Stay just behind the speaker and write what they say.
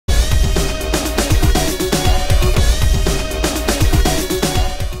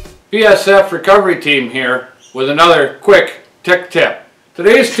BSF recovery team here with another quick tip.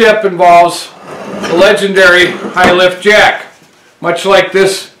 Today's tip involves the legendary high lift jack, much like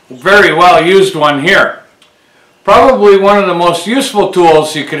this very well used one here. Probably one of the most useful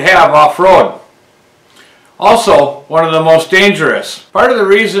tools you could have off-road. Also, one of the most dangerous. Part of the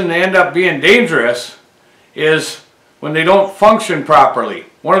reason they end up being dangerous is when they don't function properly.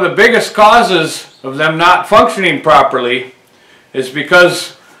 One of the biggest causes of them not functioning properly is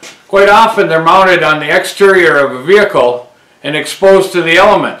because quite often they're mounted on the exterior of a vehicle and exposed to the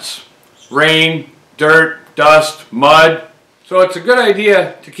elements. Rain, dirt, dust, mud. So it's a good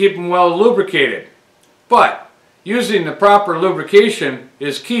idea to keep them well lubricated. But using the proper lubrication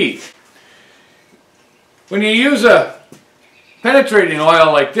is key. When you use a penetrating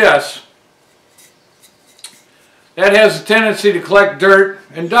oil like this, that has a tendency to collect dirt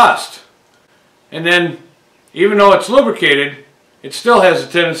and dust. And then, even though it's lubricated, it still has a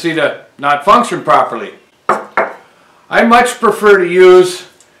tendency to not function properly. I much prefer to use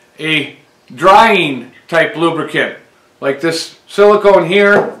a drying type lubricant, like this silicone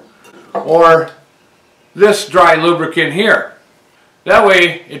here, or this dry lubricant here. That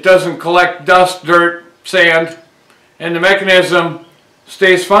way it doesn't collect dust, dirt, sand, and the mechanism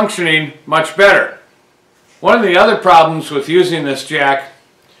stays functioning much better. One of the other problems with using this jack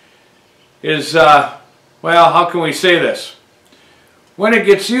is, well, how can we say this? When it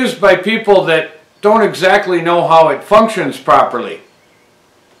gets used by people that don't exactly know how it functions properly.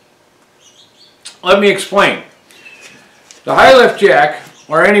 Let me explain. The high lift jack,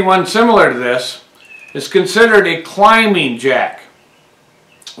 or anyone similar to this, is considered a climbing jack.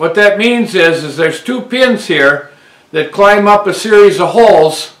 What that means is there's two pins here that climb up a series of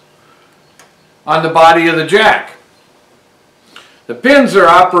holes on the body of the jack. The pins are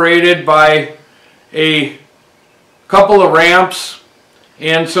operated by a couple of ramps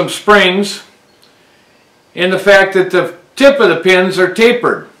and some springs, and the fact that the tip of the pins are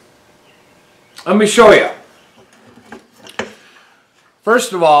tapered. Let me show you.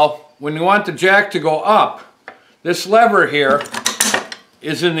 First of all, when you want the jack to go up, this lever here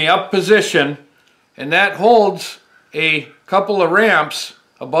is in the up position, and that holds a couple of ramps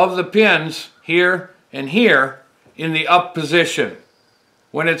above the pins here and here in the up position.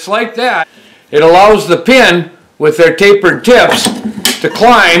 When it's like that, it allows the pin with their tapered tips to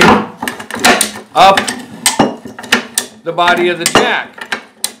climb up the body of the jack.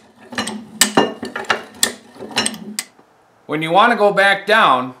 When you want to go back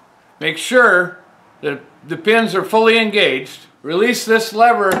down, make sure that the pins are fully engaged. Release this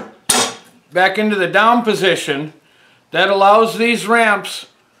lever back into the down position. That allows these ramps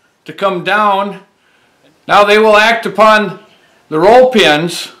to come down. Now they will act upon the roll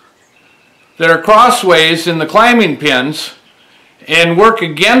pins that are crossways in the climbing pins and work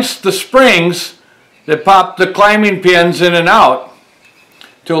against the springs that pop the climbing pins in and out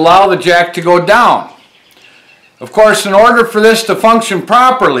to allow the jack to go down. Of course, in order for this to function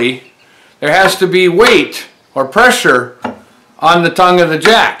properly, there has to be weight or pressure on the tongue of the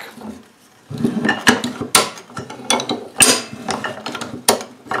jack.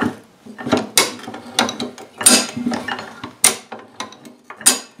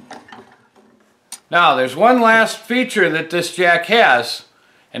 Now, there's one last feature that this jack has,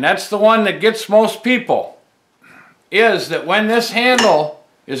 and that's the one that gets most people, is that when this handle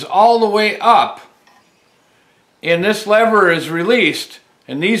is all the way up and this lever is released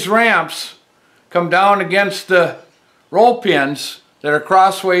and these ramps come down against the roll pins that are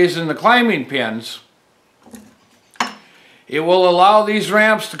crossways in the climbing pins, it will allow these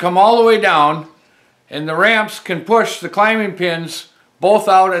ramps to come all the way down, and the ramps can push the climbing pins both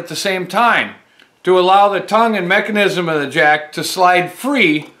out at the same time to allow the tongue and mechanism of the jack to slide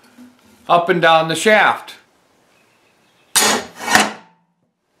free up and down the shaft.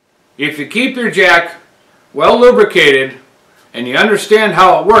 If you keep your jack well lubricated and you understand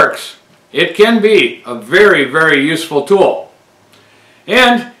how it works, it can be a very, very useful tool.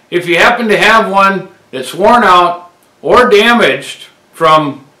 And if you happen to have one that's worn out or damaged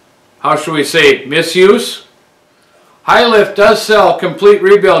from, how shall we say, misuse, High Lift does sell complete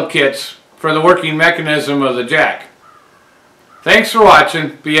rebuild kits for the working mechanism of the jack. Thanks for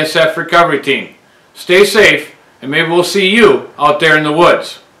watching BSF Recovery Team. Stay safe, and maybe we'll see you out there in the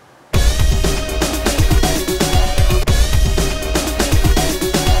woods.